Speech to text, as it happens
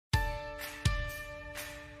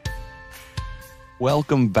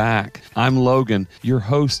Welcome back. I'm Logan, your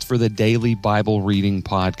host for the Daily Bible Reading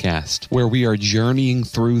Podcast, where we are journeying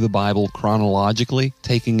through the Bible chronologically,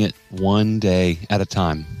 taking it one day at a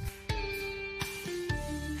time.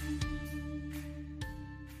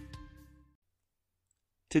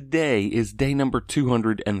 Today is day number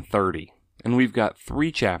 230, and we've got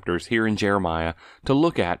 3 chapters here in Jeremiah to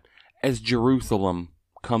look at as Jerusalem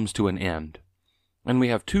comes to an end. And we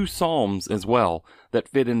have 2 Psalms as well that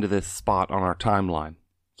fit into this spot on our timeline.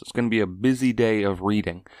 So it's going to be a busy day of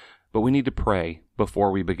reading, but we need to pray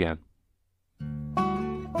before we begin.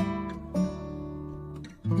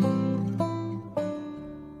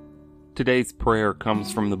 Today's prayer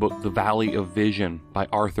comes from the book The Valley of Vision by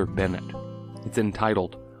Arthur Bennett. It's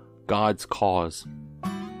entitled, God's Cause.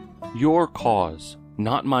 Your cause,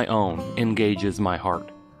 not my own, engages my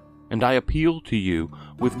heart, and I appeal to you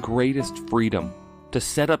with greatest freedom to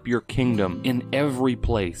set up your kingdom in every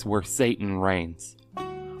place where Satan reigns.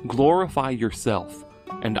 Glorify yourself,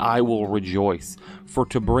 and I will rejoice, for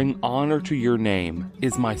to bring honor to your name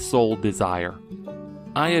is my sole desire.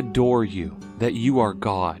 I adore you that you are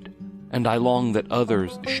God, and I long that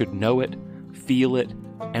others should know it, feel it,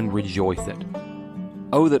 and rejoice it.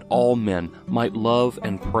 Oh, that all men might love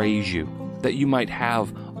and praise you, that you might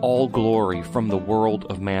have all glory from the world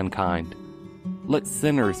of mankind. Let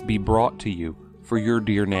sinners be brought to you for your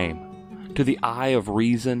dear name. To the eye of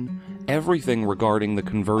reason, everything regarding the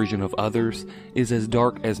conversion of others is as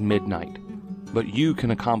dark as midnight, but you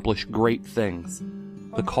can accomplish great things.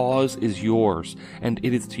 The cause is yours, and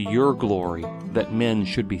it is to your glory that men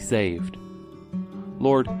should be saved.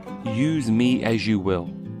 Lord, use me as you will.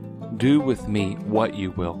 Do with me what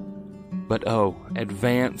you will. But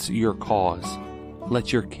advance your cause.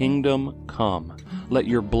 Let your kingdom come. Let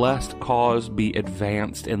your blessed cause be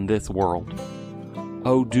advanced in this world.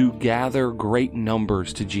 Do gather great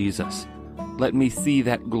numbers to Jesus. Let me see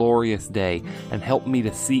that glorious day and help me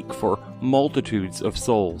to seek for multitudes of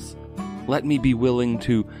souls. Let me be willing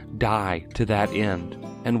to die to that end.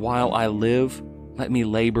 And while I live, let me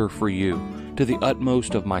labor for you to the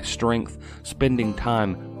utmost of my strength, spending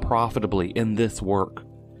time profitably in this work,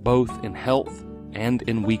 both in health and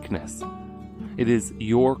in weakness. It is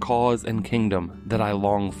your cause and kingdom that I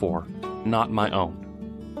long for, not my own.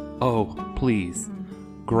 Please,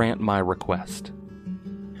 grant my request.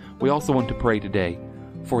 We also want to pray today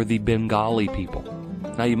for the Bengali people.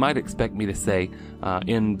 Now, you might expect me to say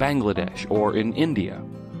in Bangladesh or in India,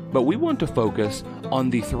 but we want to focus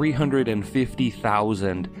on the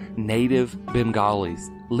 350,000 native Bengalis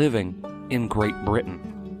living in Great Britain.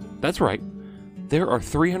 That's right, there are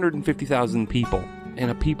 350,000 people in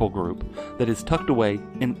a people group that is tucked away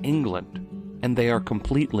in England, and they are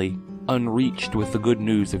completely unreached with the good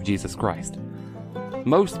news of Jesus Christ.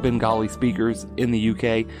 Most Bengali speakers in the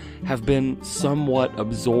UK have been somewhat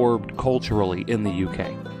absorbed culturally in the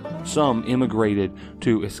UK. Some immigrated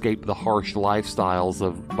to escape the harsh lifestyles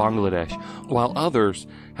of Bangladesh, while others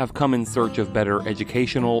have come in search of better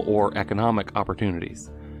educational or economic opportunities.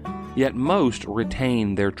 Yet most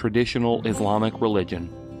retain their traditional Islamic religion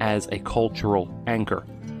as a cultural anchor.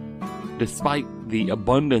 Despite the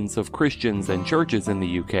abundance of Christians and churches in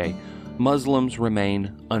the UK, Muslims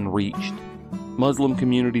remain unreached. Muslim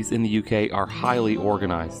communities in the UK are highly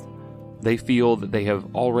organized. They feel that they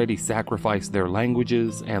have already sacrificed their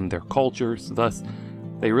languages and their cultures, thus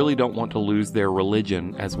they really don't want to lose their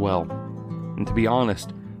religion as well. And to be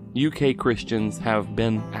honest, UK Christians have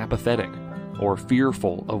been apathetic or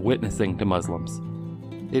fearful of witnessing to Muslims.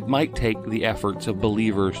 It might take the efforts of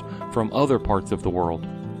believers from other parts of the world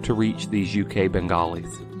to reach these UK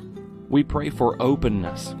Bengalis. We pray for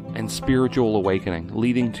openness and spiritual awakening,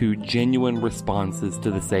 leading to genuine responses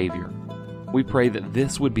to the Savior. We pray that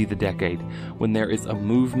this would be the decade when there is a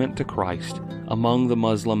movement to Christ among the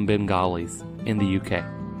Muslim Bengalis in the UK.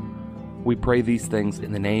 We pray these things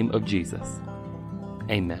in the name of Jesus.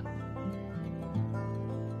 Amen.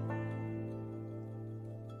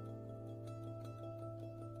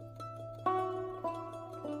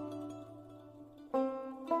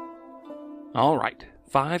 All right,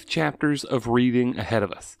 5 chapters of reading ahead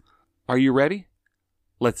of us. Are you ready?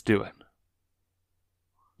 Let's do it.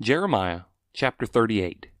 Jeremiah chapter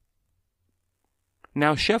 38.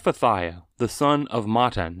 Now Shephatiah the son of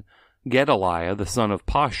Mattan, Gedaliah the son of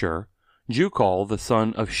Pashur, Jukal the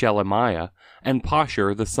son of Shelemiah, and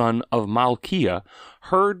Pashur the son of Malchiah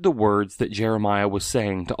heard the words that Jeremiah was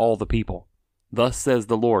saying to all the people. Thus says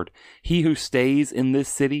the Lord, He who stays in this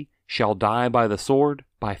city shall die by the sword,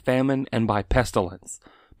 by famine, and by pestilence.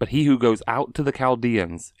 But he who goes out to the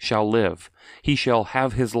Chaldeans shall live. He shall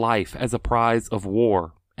have his life as a prize of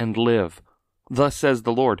war, and live. Thus says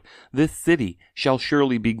the Lord, this city shall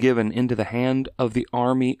surely be given into the hand of the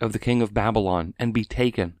army of the king of Babylon, and be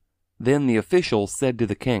taken. Then the officials said to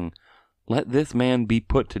the king, let this man be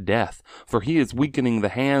put to death, for he is weakening the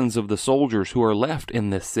hands of the soldiers who are left in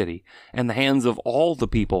this city, and the hands of all the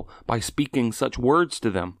people, by speaking such words to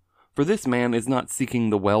them. For this man is not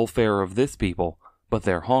seeking the welfare of this people, but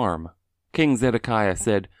their harm. King Zedekiah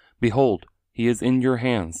said, behold, he is in your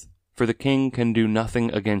hands, for the king can do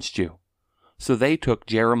nothing against you. So they took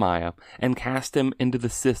Jeremiah, and cast him into the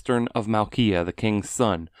cistern of Malchiah the king's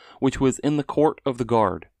son, which was in the court of the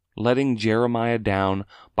guard, letting Jeremiah down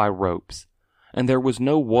by ropes. And there was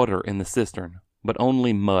no water in the cistern, but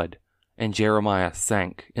only mud, and Jeremiah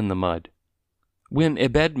sank in the mud. When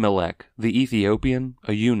Ebed-melech the Ethiopian,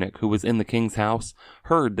 a eunuch who was in the king's house,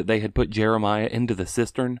 heard that they had put Jeremiah into the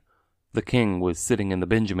cistern, the king was sitting in the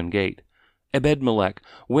Benjamin gate, Ebed-melech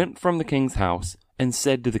went from the king's house, and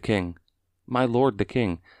said to the king, my lord the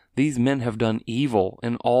king, these men have done evil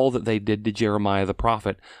in all that they did to Jeremiah the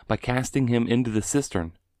prophet, by casting him into the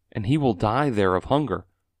cistern, and he will die there of hunger,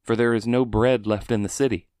 for there is no bread left in the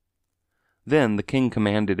city. Then the king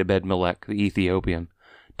commanded Ebed-melech the Ethiopian,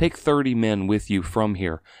 take 30 men with you from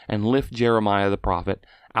here, and lift Jeremiah the prophet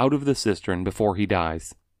out of the cistern before he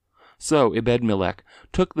dies. So Ebed-melech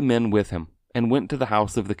took the men with him, and went to the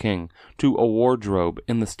house of the king, to a wardrobe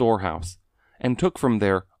in the storehouse, and took from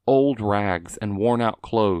there old rags and worn-out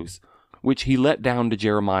clothes, which he let down to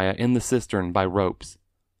Jeremiah in the cistern by ropes.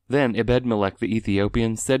 Then Ebed-melech the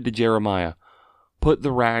Ethiopian said to Jeremiah, put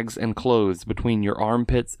the rags and clothes between your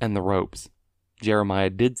armpits and the ropes. Jeremiah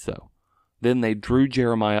did so. Then they drew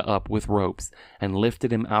Jeremiah up with ropes, and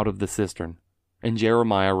lifted him out of the cistern, and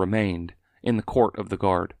Jeremiah remained in the court of the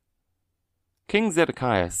guard. King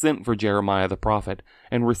Zedekiah sent for Jeremiah the prophet,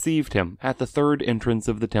 and received him at the third entrance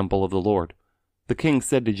of the temple of the Lord. The king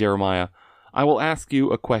said to Jeremiah, I will ask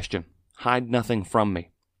you a question. Hide nothing from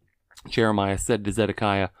me. Jeremiah said to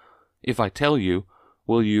Zedekiah, if I tell you,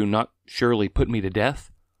 will you not surely put me to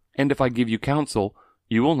death? And if I give you counsel,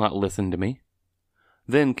 you will not listen to me.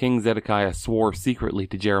 Then King Zedekiah swore secretly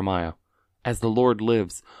to Jeremiah, as the Lord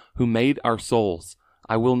lives, who made our souls,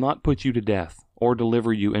 I will not put you to death, or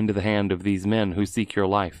deliver you into the hand of these men who seek your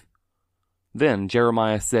life. Then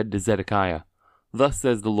Jeremiah said to Zedekiah, thus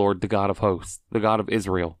says the Lord, the God of hosts, the God of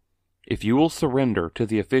Israel, if you will surrender to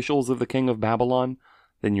the officials of the king of Babylon,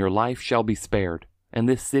 then your life shall be spared, and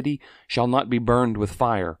this city shall not be burned with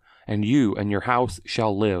fire, and you and your house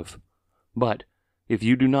shall live. But if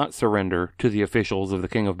you do not surrender to the officials of the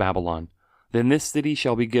king of Babylon, then this city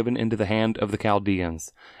shall be given into the hand of the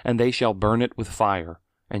Chaldeans, and they shall burn it with fire,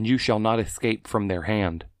 and you shall not escape from their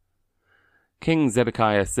hand. King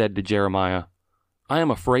Zedekiah said to Jeremiah, I am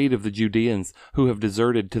afraid of the Judeans who have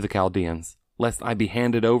deserted to the Chaldeans, lest I be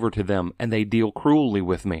handed over to them, and they deal cruelly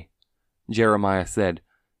with me. Jeremiah said,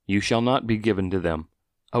 you shall not be given to them.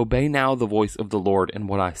 Obey now the voice of the Lord in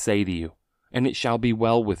what I say to you, and it shall be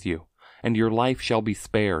well with you, and your life shall be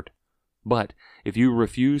spared. But if you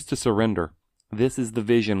refuse to surrender, this is the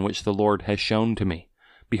vision which the Lord has shown to me.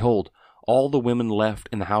 Behold, all the women left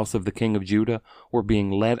in the house of the king of Judah were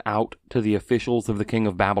being led out to the officials of the king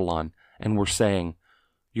of Babylon, and were saying,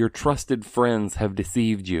 your trusted friends have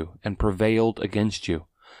deceived you and prevailed against you.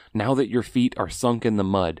 Now that your feet are sunk in the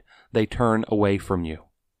mud, they turn away from you.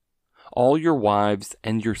 All your wives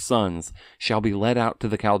and your sons shall be led out to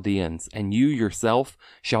the Chaldeans, and you yourself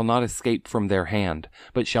shall not escape from their hand,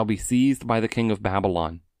 but shall be seized by the king of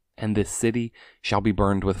Babylon, and this city shall be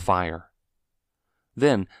burned with fire.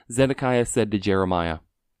 Then Zedekiah said to Jeremiah,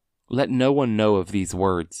 let no one know of these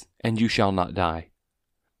words, and you shall not die.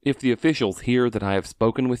 If the officials hear that I have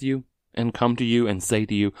spoken with you, and come to you and say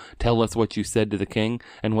to you, tell us what you said to the king,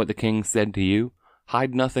 and what the king said to you,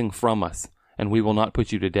 hide nothing from us, and we will not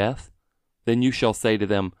put you to death, then you shall say to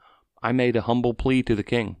them, I made a humble plea to the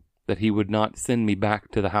king, that he would not send me back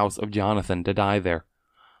to the house of Jonathan to die there.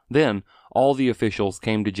 Then all the officials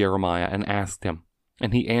came to Jeremiah and asked him,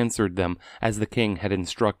 and he answered them as the king had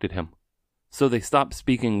instructed him. So they stopped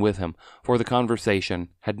speaking with him, for the conversation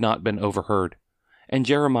had not been overheard. And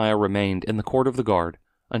Jeremiah remained in the court of the guard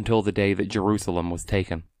until the day that Jerusalem was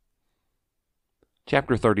taken.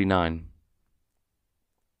 Chapter 39.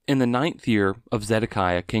 In the 9th year of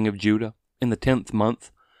Zedekiah king of Judah, in the 10th month,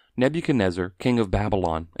 Nebuchadnezzar king of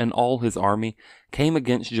Babylon and all his army came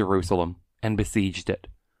against Jerusalem and besieged it.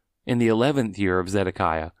 In the 11th year of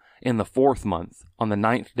Zedekiah, in the 4th month, on the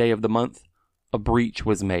 9th day of the month, a breach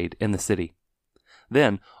was made in the city.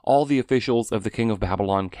 Then all the officials of the king of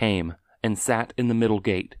Babylon came and sat in the middle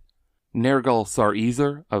gate.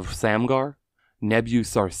 Nergal-Sarezer of Samgar,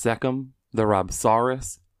 Nebusarsechem the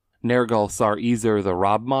Rabsaris, Nergal-Sarezer the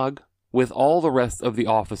Rabmag, with all the rest of the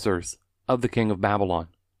officers of the king of Babylon.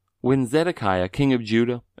 When Zedekiah king of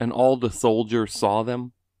Judah and all the soldiers saw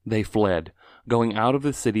them, they fled, going out of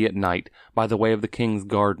the city at night by the way of the king's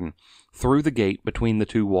garden, through the gate between the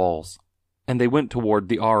two walls. And they went toward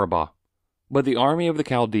the Arabah. But the army of the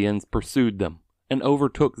Chaldeans pursued them, and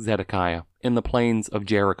overtook Zedekiah in the plains of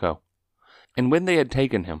Jericho. And when they had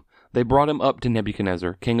taken him, they brought him up to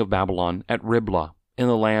Nebuchadnezzar king of Babylon at Riblah in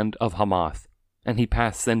the land of Hamath, and he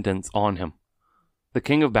passed sentence on him. The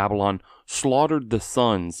king of Babylon slaughtered the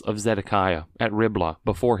sons of Zedekiah at Riblah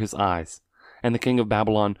before his eyes, and the king of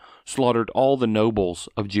Babylon slaughtered all the nobles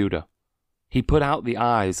of Judah. He put out the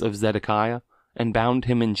eyes of Zedekiah and bound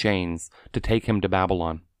him in chains to take him to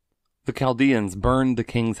Babylon. The Chaldeans burned the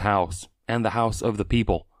king's house and the house of the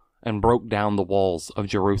people, and broke down the walls of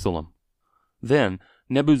Jerusalem. Then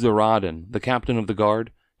Nebuzaradan, the captain of the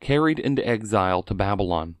guard, carried into exile to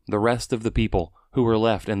Babylon the rest of the people who were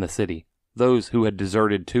left in the city, those who had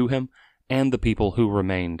deserted to him, and the people who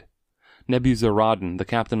remained. Nebuzaradan, the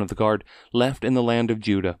captain of the guard, left in the land of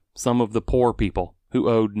Judah some of the poor people who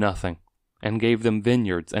owed nothing, and gave them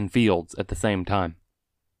vineyards and fields at the same time.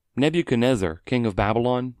 Nebuchadnezzar, king of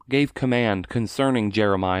Babylon, gave command concerning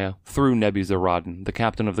Jeremiah through Nebuzaradan, the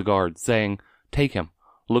captain of the guard, saying, "Take him,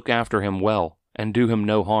 look after him well, and do him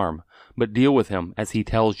no harm, but deal with him as he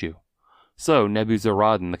tells you." So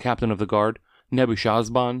Nebuzaradan, the captain of the guard,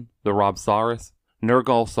 Nebuchadnezzar, the Rabsaris,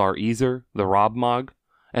 Nergal-Sarezer, the Rabmag,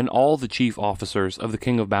 and all the chief officers of the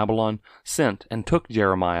king of Babylon sent and took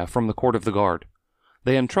Jeremiah from the court of the guard.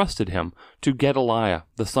 They entrusted him to Gedaliah,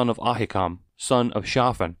 the son of Ahikam, son of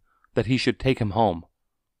Shaphan, that he should take him home.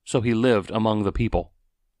 So he lived among the people.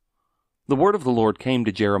 The word of the Lord came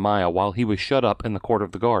to Jeremiah while he was shut up in the court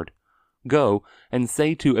of the guard. "Go and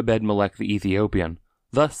say to Ebed-melech the Ethiopian,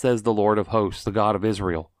 Thus says the Lord of hosts, the God of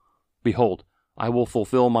Israel, Behold, I will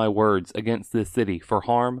fulfill my words against this city for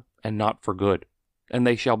harm and not for good, and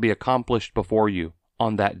they shall be accomplished before you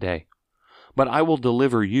on that day. But I will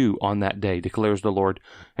deliver you on that day, declares the Lord,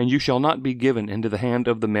 and you shall not be given into the hand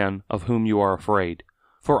of the men of whom you are afraid.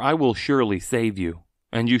 For I will surely save you,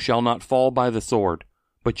 and you shall not fall by the sword,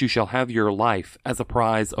 but you shall have your life as a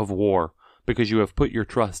prize of war, because you have put your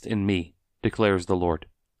trust in me, declares the Lord."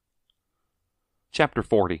 Chapter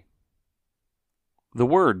 40. The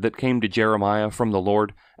word that came to Jeremiah from the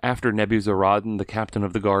Lord after Nebuzaradan, the captain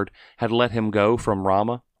of the guard, had let him go from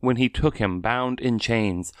Ramah, when he took him bound in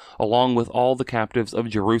chains, along with all the captives of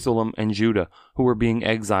Jerusalem and Judah who were being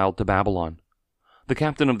exiled to Babylon. The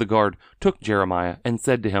captain of the guard took Jeremiah and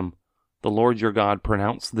said to him, "The Lord your God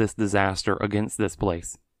pronounced this disaster against this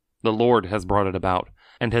place. The Lord has brought it about,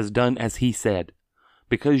 and has done as he said.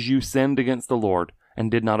 Because you sinned against the Lord, and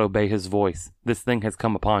did not obey his voice, this thing has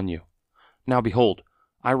come upon you. Now behold,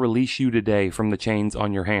 I release you today from the chains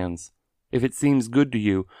on your hands. If it seems good to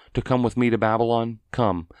you to come with me to Babylon,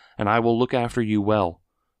 come, and I will look after you well.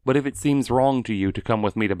 But if it seems wrong to you to come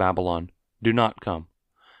with me to Babylon, do not come.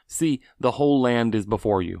 See, the whole land is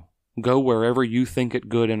before you. Go wherever you think it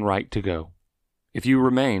good and right to go. If you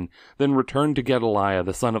remain, then return to Gedaliah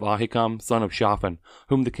the son of Ahikam, son of Shaphan,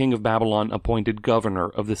 whom the king of Babylon appointed governor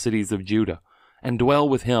of the cities of Judah, and dwell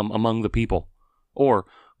with him among the people. Or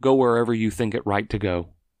go wherever you think it right to go."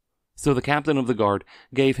 So the captain of the guard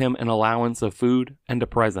gave him an allowance of food and a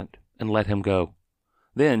present, and let him go.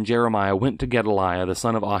 Then Jeremiah went to Gedaliah the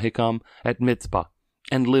son of Ahikam at Mizpah,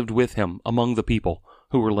 and lived with him among the people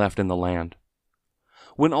who were left in the land.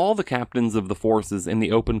 When all the captains of the forces in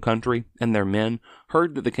the open country and their men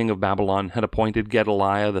heard that the king of Babylon had appointed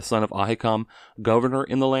Gedaliah the son of Ahikam governor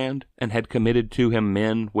in the land, and had committed to him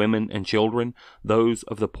men, women, and children, those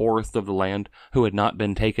of the poorest of the land who had not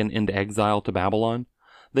been taken into exile to Babylon,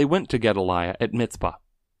 they went to Gedaliah at Mizpah.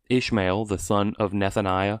 Ishmael the son of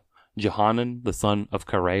Nethaniah, Johanan the son of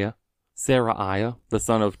Kareah, Seraiah the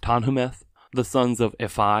son of Tanhumeth, the sons of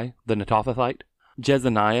Ephi the Netophathite,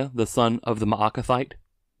 Jezaniah the son of the Maacathite,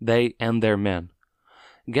 they and their men.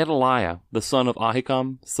 Gedaliah the son of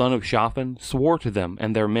Ahikam, son of Shaphan, swore to them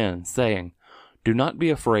and their men, saying, "Do not be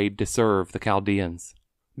afraid to serve the Chaldeans.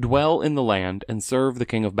 Dwell in the land and serve the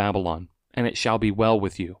king of Babylon, and it shall be well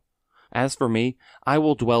with you. As for me, I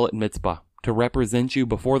will dwell at Mizpah, to represent you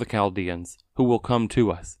before the Chaldeans, who will come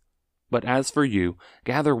to us. But as for you,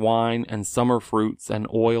 gather wine and summer fruits and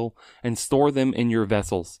oil, and store them in your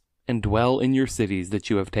vessels, and dwell in your cities that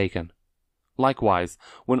you have taken." Likewise,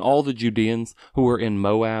 when all the Judeans who were in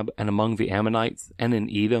Moab and among the Ammonites and in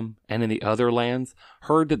Edom and in the other lands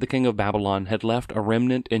heard that the king of Babylon had left a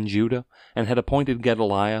remnant in Judah, and had appointed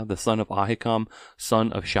Gedaliah the son of Ahikam,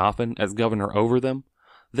 son of Shaphan, as governor over them,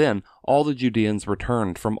 Then all the Judeans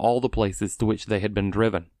returned from all the places to which they had been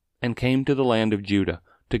driven, and came to the land of Judah,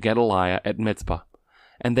 to Gedaliah at Mizpah.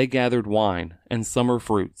 And they gathered wine and summer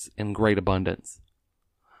fruits in great abundance.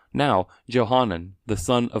 Now Johanan, the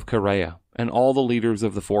son of Kareah, and all the leaders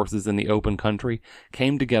of the forces in the open country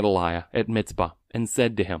came to Gedaliah at Mizpah, and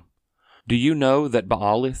said to him, Do you know that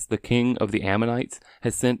Baalis, the king of the Ammonites,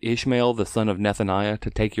 has sent Ishmael the son of Nethaniah to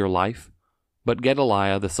take your life? But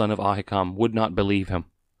Gedaliah the son of Ahikam would not believe him.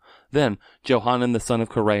 Then Johanan the son of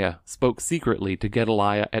Kareah spoke secretly to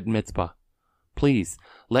Gedaliah at Mizpah, Please,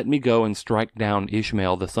 let me go and strike down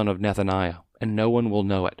Ishmael the son of Nethaniah, and no one will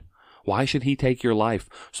know it. Why should he take your life,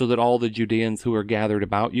 so that all the Judeans who are gathered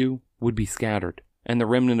about you would be scattered, and the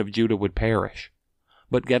remnant of Judah would perish?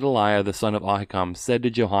 But Gedaliah the son of Ahikam said to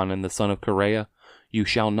Johanan the son of Kareah, You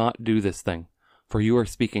shall not do this thing, for you are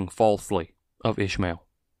speaking falsely of Ishmael.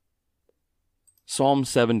 Psalm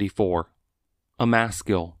 74. A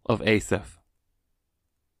Maskil of Asaph.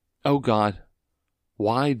 O God,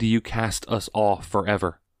 why do you cast us off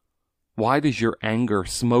forever? Why does your anger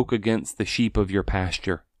smoke against the sheep of your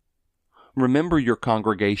pasture? Remember your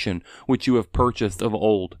congregation, which you have purchased of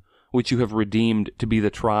old, which you have redeemed to be the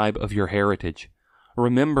tribe of your heritage.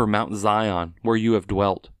 Remember Mount Zion, where you have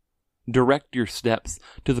dwelt. Direct your steps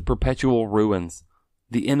to the perpetual ruins.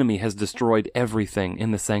 The enemy has destroyed everything in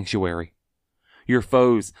the sanctuary. Your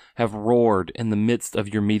foes have roared in the midst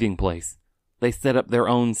of your meeting place. They set up their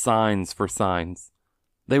own signs for signs.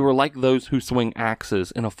 They were like those who swing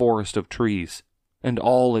axes in a forest of trees, and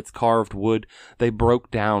all its carved wood they broke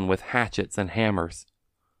down with hatchets and hammers.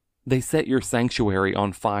 They set your sanctuary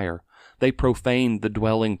on fire. They profaned the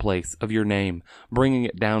dwelling place of your name, bringing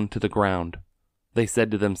it down to the ground. They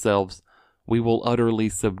said to themselves, We will utterly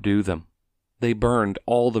subdue them. They burned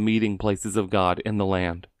all the meeting places of God in the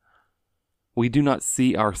land. We do not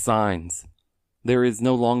see our signs. There is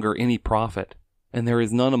no longer any prophet, and there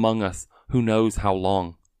is none among us who knows how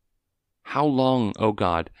long. How long, O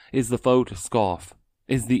God, is the foe to scoff?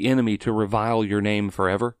 Is the enemy to revile your name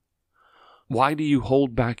forever? Why do you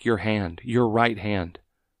hold back your hand, your right hand?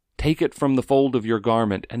 Take it from the fold of your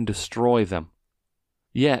garment and destroy them.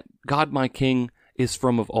 Yet God my King is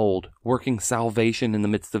from of old, working salvation in the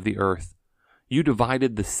midst of the earth. You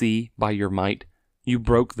divided the sea by your might. You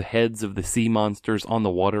broke the heads of the sea monsters on the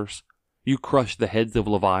waters. You crushed the heads of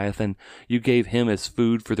Leviathan. You gave him as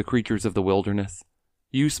food for the creatures of the wilderness.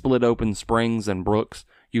 You split open springs and brooks.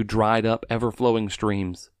 You dried up ever-flowing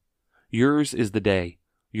streams. Yours is the day,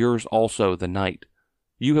 yours also the night.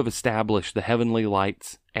 You have established the heavenly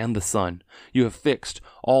lights and the sun. You have fixed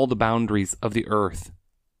all the boundaries of the earth.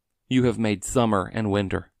 You have made summer and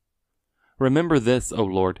winter. Remember this, O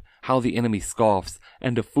Lord, how the enemy scoffs,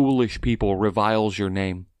 and a foolish people reviles your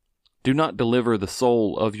name. Do not deliver the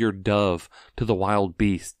soul of your dove to the wild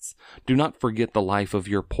beasts. Do not forget the life of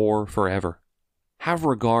your poor forever. Have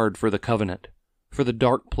regard for the covenant, for the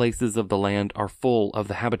dark places of the land are full of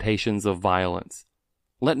the habitations of violence.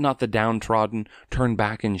 Let not the downtrodden turn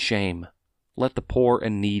back in shame. Let the poor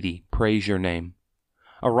and needy praise your name.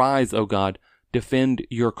 Arise, O God, defend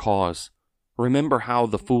your cause. Remember how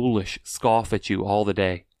the foolish scoff at you all the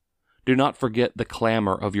day. Do not forget the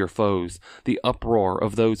clamor of your foes, the uproar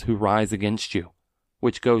of those who rise against you,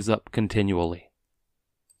 which goes up continually.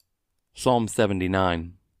 Psalm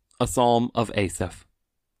 79. A Psalm of Asaph.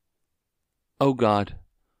 O God,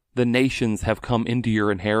 the nations have come into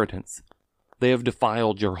your inheritance. They have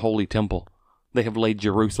defiled your holy temple. They have laid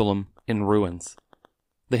Jerusalem in ruins.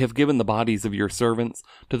 They have given the bodies of your servants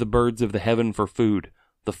to the birds of the heaven for food,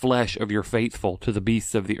 the flesh of your faithful to the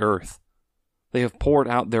beasts of the earth. They have poured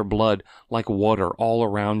out their blood like water all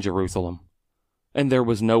around Jerusalem, and there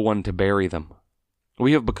was no one to bury them.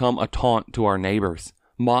 We have become a taunt to our neighbors,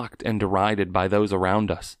 mocked and derided by those around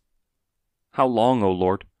us. How long, O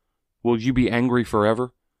Lord? Will you be angry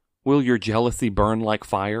forever? Will your jealousy burn like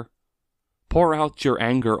fire? Pour out your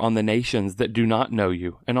anger on the nations that do not know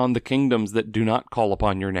you, and on the kingdoms that do not call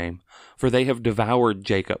upon your name, for they have devoured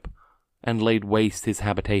Jacob, and laid waste his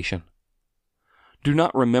habitation. Do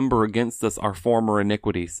not remember against us our former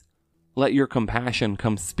iniquities. Let your compassion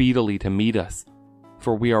come speedily to meet us,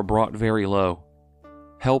 for we are brought very low.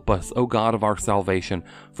 Help us, O God of our salvation,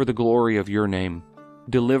 for the glory of your name.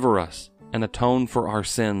 Deliver us, and atone for our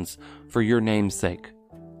sins, for your name's sake.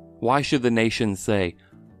 Why should the nations say,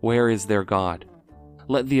 Where is their God?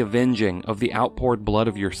 Let the avenging of the outpoured blood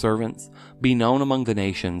of your servants be known among the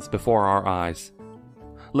nations before our eyes.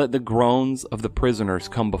 Let the groans of the prisoners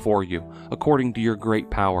come before you, according to your great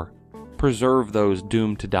power. Preserve those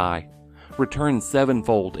doomed to die. Return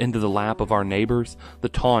sevenfold into the lap of our neighbors the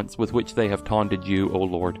taunts with which they have taunted you, O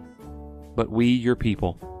Lord. But we, your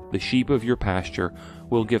people, the sheep of your pasture,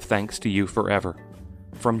 will give thanks to you forever.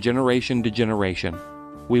 From generation to generation,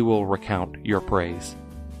 we will recount your praise.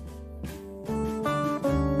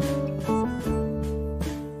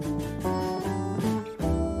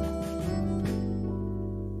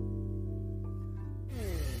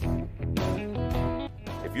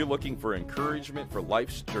 If you're looking for encouragement for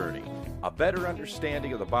life's journey, a better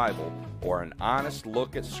understanding of the Bible, or an honest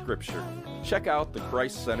look at Scripture, check out the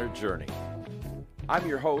Christ-Centered Journey. I'm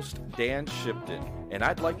your host, Dan Shipton, and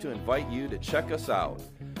I'd like to invite you to check us out.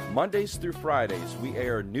 Mondays through Fridays, we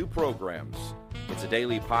air new programs. It's a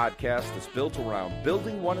daily podcast that's built around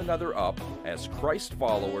building one another up as Christ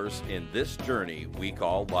followers in this journey we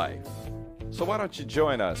call life. So why don't you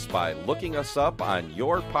join us by looking us up on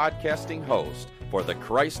your podcasting host for the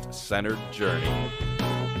Christ-Centered Journey.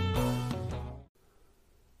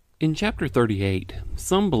 In chapter 38,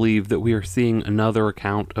 some believe that we are seeing another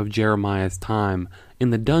account of Jeremiah's time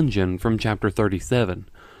in the dungeon from chapter 37,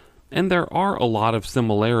 and there are a lot of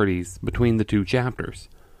similarities between the two chapters.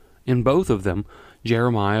 In both of them,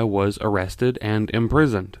 Jeremiah was arrested and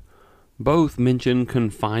imprisoned. Both mention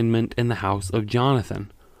confinement in the house of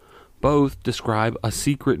Jonathan. Both describe a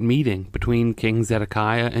secret meeting between King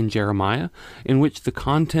Zedekiah and Jeremiah, in which the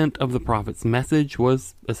content of the prophet's message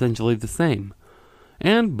was essentially the same.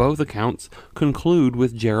 And both accounts conclude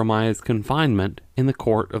with Jeremiah's confinement in the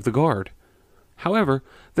court of the guard. However,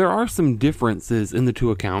 there are some differences in the two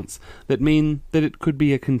accounts that mean that it could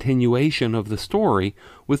be a continuation of the story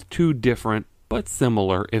with two different but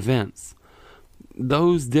similar events.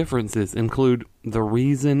 Those differences include the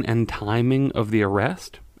reason and timing of the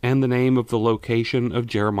arrest and the name of the location of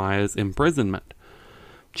Jeremiah's imprisonment.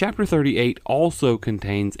 Chapter 38 also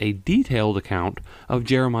contains a detailed account of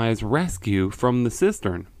Jeremiah's rescue from the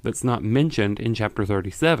cistern that's not mentioned in chapter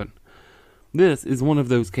 37. This is one of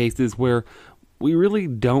those cases where we really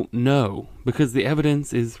don't know because the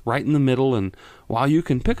evidence is right in the middle, and while you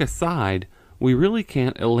can pick a side, we really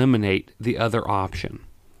can't eliminate the other option.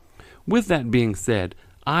 With that being said,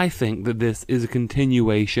 I think that this is a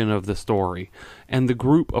continuation of the story, and the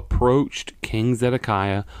group approached King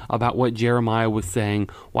Zedekiah about what Jeremiah was saying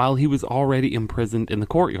while he was already imprisoned in the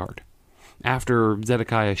courtyard. After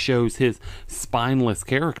Zedekiah shows his spineless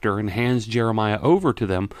character and hands Jeremiah over to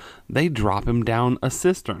them, they drop him down a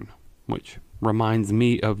cistern, which reminds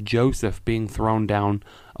me of Joseph being thrown down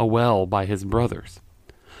a well by his brothers.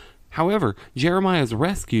 However, Jeremiah's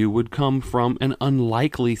rescue would come from an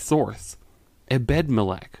unlikely source.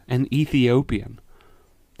 Ebed-Melech, an Ethiopian.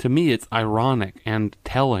 To me, it's ironic and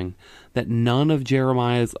telling that none of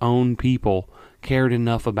Jeremiah's own people cared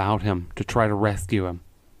enough about him to try to rescue him.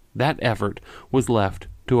 That effort was left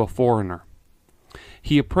to a foreigner.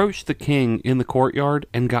 He approached the king in the courtyard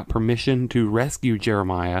and got permission to rescue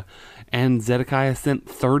Jeremiah, and Zedekiah sent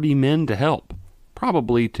 30 men to help,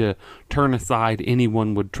 probably to turn aside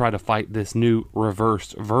anyone would try to fight this new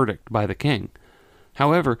reversed verdict by the king.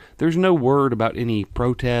 However, there's no word about any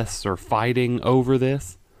protests or fighting over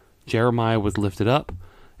this. Jeremiah was lifted up,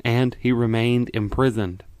 and he remained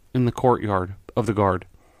imprisoned in the courtyard of the guard.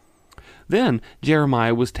 Then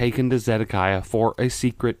Jeremiah was taken to Zedekiah for a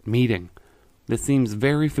secret meeting. This seems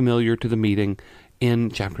very familiar to the meeting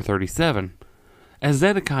in chapter 37. As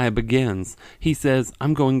Zedekiah begins, he says,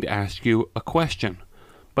 "I'm going to ask you a question."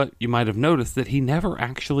 But you might have noticed that he never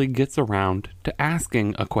actually gets around to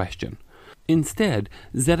asking a question. Instead,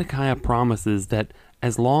 Zedekiah promises that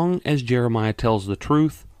as long as Jeremiah tells the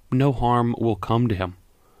truth, no harm will come to him.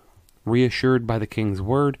 Reassured by the king's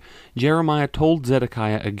word, Jeremiah told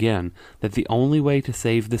Zedekiah again that the only way to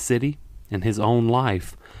save the city and his own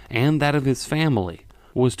life and that of his family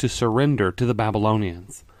was to surrender to the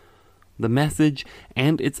Babylonians. The message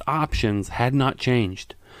and its options had not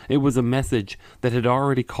changed. It was a message that had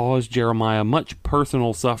already caused Jeremiah much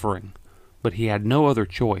personal suffering, but he had no other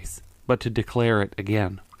choice but to declare it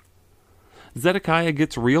again. Zedekiah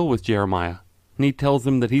gets real with Jeremiah, and he tells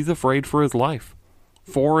him that he's afraid for his life.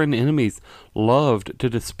 Foreign enemies loved to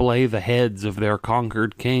display the heads of their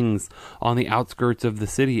conquered kings on the outskirts of the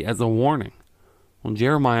city as a warning. Well,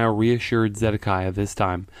 Jeremiah reassured Zedekiah this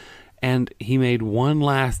time, and he made one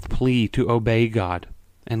last plea to obey God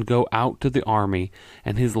and go out to the army,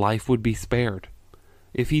 and his life would be spared.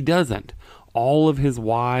 If he doesn't, all of his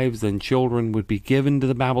wives and children would be given to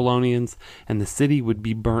the Babylonians, and the city would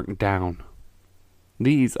be burnt down.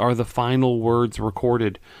 These are the final words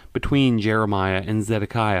recorded between Jeremiah and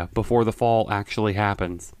Zedekiah before the fall actually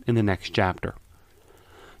happens in the next chapter.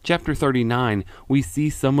 Chapter 39, we see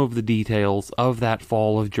some of the details of that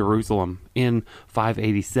fall of Jerusalem in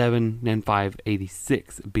 587 and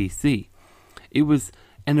 586 BC. It was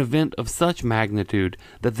an event of such magnitude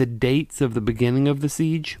that the dates of the beginning of the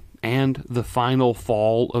siege and the final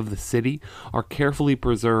fall of the city are carefully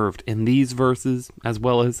preserved in these verses as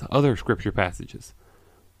well as other scripture passages.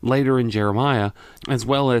 Later in Jeremiah, as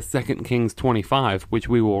well as 2 Kings 25, which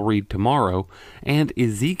we will read tomorrow, and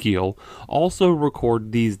Ezekiel also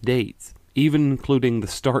record these dates, even including the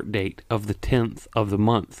start date of the 10th of the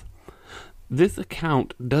month. This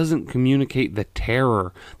account doesn't communicate the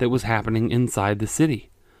terror that was happening inside the city.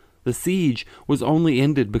 The siege was only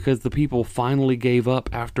ended because the people finally gave up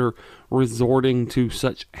after resorting to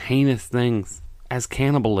such heinous things as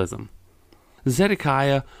cannibalism.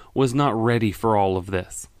 Zedekiah was not ready for all of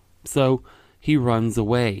this, so he runs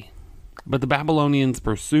away. But the Babylonians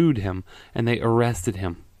pursued him, and they arrested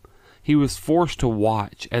him. He was forced to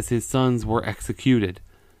watch as his sons were executed,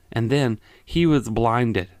 and then he was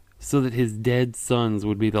blinded so that his dead sons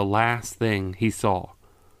would be the last thing he saw.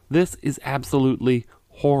 This is absolutely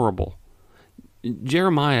horrible.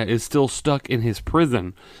 Jeremiah is still stuck in his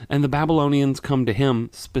prison, and the Babylonians come to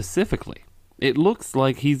him specifically. It looks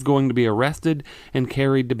like he's going to be arrested and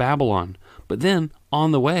carried to Babylon, but then,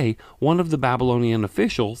 on the way, one of the Babylonian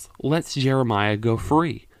officials lets Jeremiah go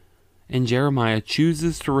free, and Jeremiah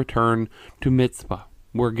chooses to return to Mizpah,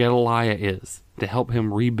 where Gedaliah is, to help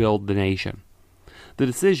him rebuild the nation. The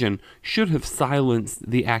decision should have silenced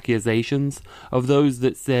the accusations of those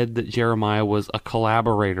that said that Jeremiah was a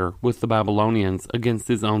collaborator with the Babylonians against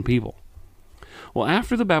his own people. Well,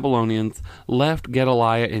 after the Babylonians left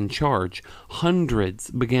Gedaliah in charge, hundreds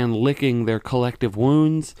began licking their collective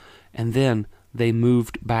wounds, and then they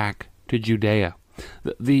moved back to Judea.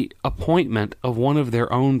 The appointment of one of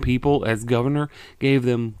their own people as governor gave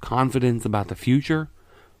them confidence about the future.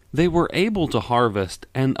 They were able to harvest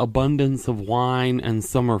an abundance of wine and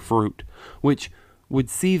summer fruit, which would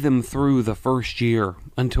see them through the first year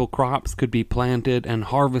until crops could be planted and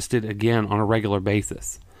harvested again on a regular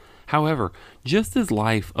basis. However, just as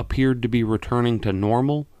life appeared to be returning to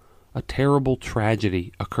normal, a terrible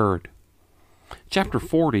tragedy occurred. Chapter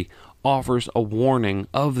 40 offers a warning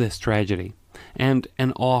of this tragedy and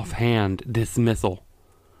an offhand dismissal.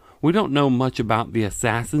 We don't know much about the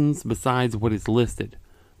assassins besides what is listed,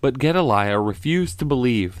 but Gedaliah refused to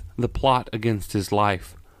believe the plot against his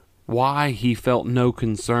life. Why he felt no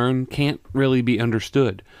concern can't really be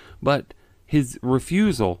understood, but his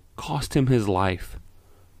refusal cost him his life.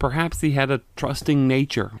 Perhaps he had a trusting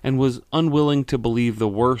nature and was unwilling to believe the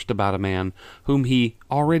worst about a man whom he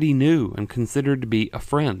already knew and considered to be a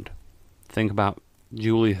friend. Think about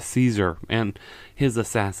Julius Caesar and his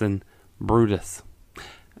assassin Brutus.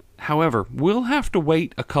 However, we'll have to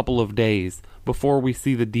wait a couple of days before we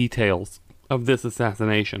see the details of this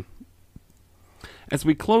assassination. As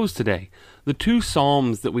we close today, the two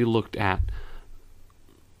Psalms that we looked at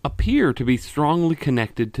appear to be strongly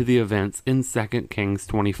connected to the events in 2 Kings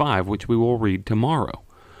 25, which we will read tomorrow.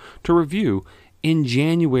 To review, in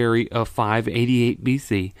January of 588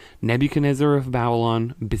 BC, Nebuchadnezzar of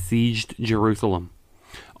Babylon besieged Jerusalem.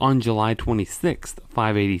 On July 26,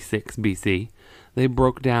 586 BC, they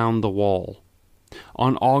broke down the wall.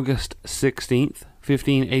 On August 16th,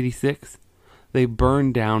 1586, they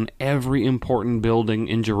burned down every important building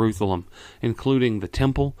in Jerusalem, including the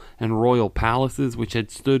temple and royal palaces which had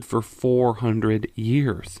stood for 400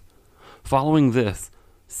 years. Following this,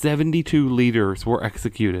 72 leaders were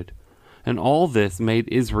executed, and all this made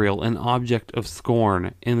Israel an object of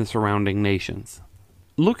scorn in the surrounding nations.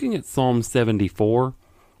 Looking at Psalm 74,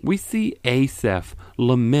 we see Asaph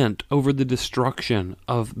lament over the destruction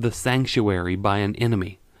of the sanctuary by an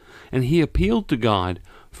enemy, and he appealed to God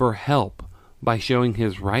for help by showing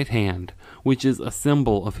his right hand, which is a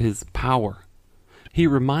symbol of his power. He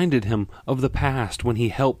reminded him of the past when he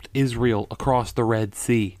helped Israel across the Red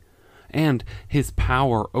Sea, and his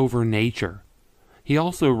power over nature. He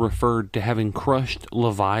also referred to having crushed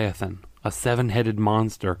Leviathan, a seven-headed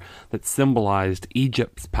monster that symbolized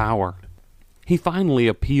Egypt's power. He finally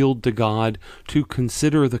appealed to God to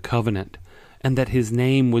consider the covenant, and that his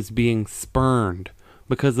name was being spurned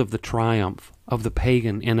because of the triumph of the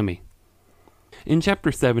pagan enemy. In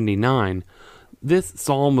chapter 79, this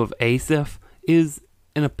Psalm of Asaph is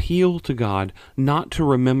an appeal to God not to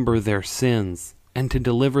remember their sins and to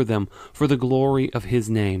deliver them for the glory of his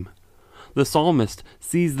name. The psalmist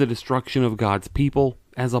sees the destruction of God's people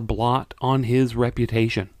as a blot on his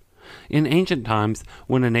reputation. In ancient times,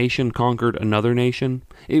 when a nation conquered another nation,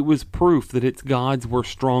 it was proof that its gods were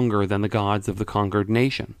stronger than the gods of the conquered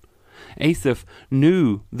nation. Asaph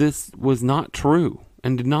knew this was not true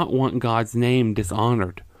and did not want God's name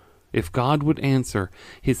dishonored. If God would answer,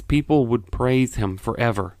 his people would praise him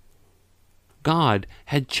forever. God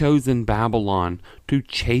had chosen Babylon to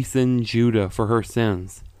chasten Judah for her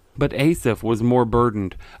sins, but Asaph was more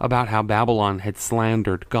burdened about how Babylon had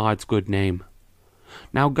slandered God's good name.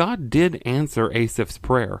 Now God did answer Asaph's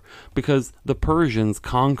prayer because the Persians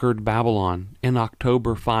conquered Babylon in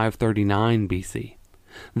October 539 BC.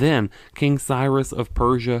 Then King Cyrus of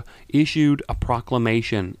Persia issued a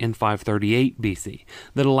proclamation in 538 BC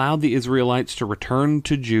that allowed the Israelites to return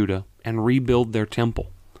to Judah and rebuild their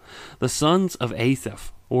temple. The sons of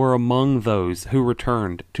Asaph were among those who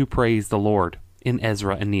returned to praise the Lord in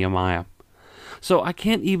Ezra and Nehemiah. So I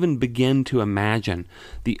can't even begin to imagine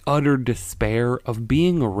the utter despair of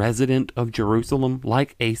being a resident of Jerusalem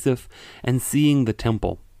like Asaph and seeing the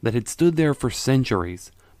temple that had stood there for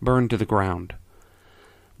centuries burned to the ground.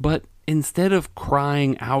 But instead of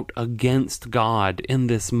crying out against God in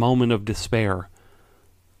this moment of despair,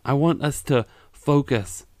 I want us to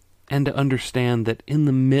focus and to understand that in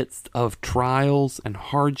the midst of trials and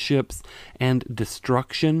hardships and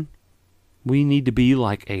destruction, we need to be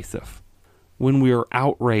like Asaph. When we are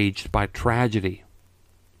outraged by tragedy,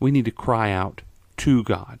 we need to cry out to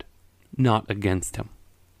God, not against Him.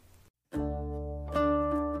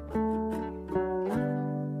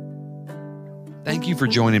 Thank you for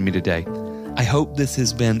joining me today. I hope this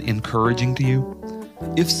has been encouraging to you.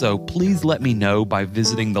 If so, please let me know by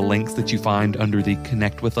visiting the links that you find under the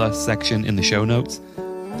Connect With Us section in the show notes.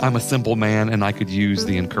 I'm a simple man and I could use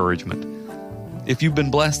the encouragement. If you've been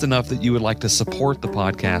blessed enough that you would like to support the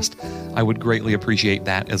podcast, I would greatly appreciate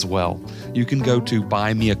that as well. You can go to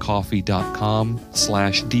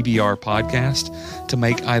buymeacoffee.com/DBR podcast to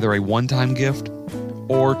make either a one-time gift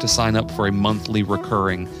or to sign up for a monthly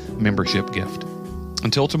recurring membership gift.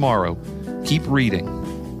 Until tomorrow, keep reading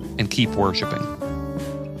and keep worshiping.